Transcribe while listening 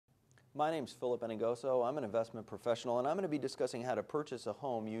My name's Phillip Beningoso. I'm an investment professional, and I'm going to be discussing how to purchase a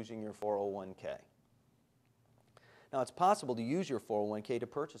home using your 401k. Now, it's possible to use your 401k to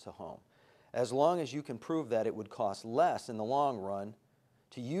purchase a home, as long as you can prove that it would cost less in the long run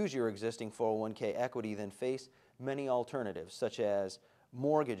to use your existing 401k equity than face many alternatives, such as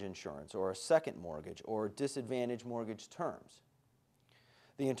mortgage insurance or a second mortgage or disadvantaged mortgage terms.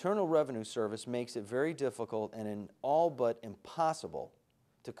 The Internal Revenue Service makes it very difficult and all but impossible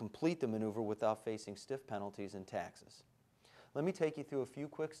to complete the maneuver without facing stiff penalties and taxes. Let me take you through a few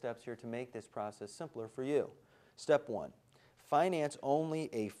quick steps here to make this process simpler for you. Step 1. Finance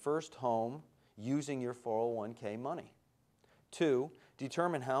only a first home using your 401k money. 2.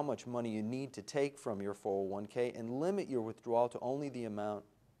 Determine how much money you need to take from your 401k and limit your withdrawal to only the amount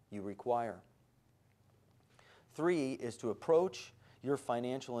you require. 3 is to approach your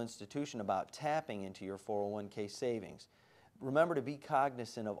financial institution about tapping into your 401k savings. Remember to be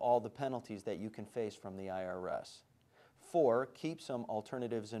cognizant of all the penalties that you can face from the IRS. 4, keep some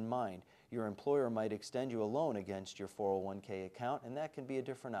alternatives in mind. Your employer might extend you a loan against your 401k account, and that can be a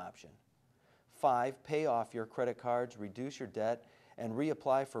different option. 5, pay off your credit cards, reduce your debt, and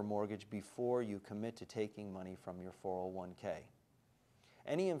reapply for a mortgage before you commit to taking money from your 401k.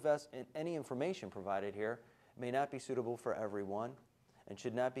 Any information provided here may not be suitable for everyone and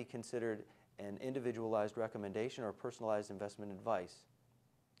should not be considered an individualized recommendation or personalized investment advice.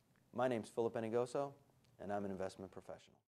 My name's Phillip Beningoso, and I'm an investment professional.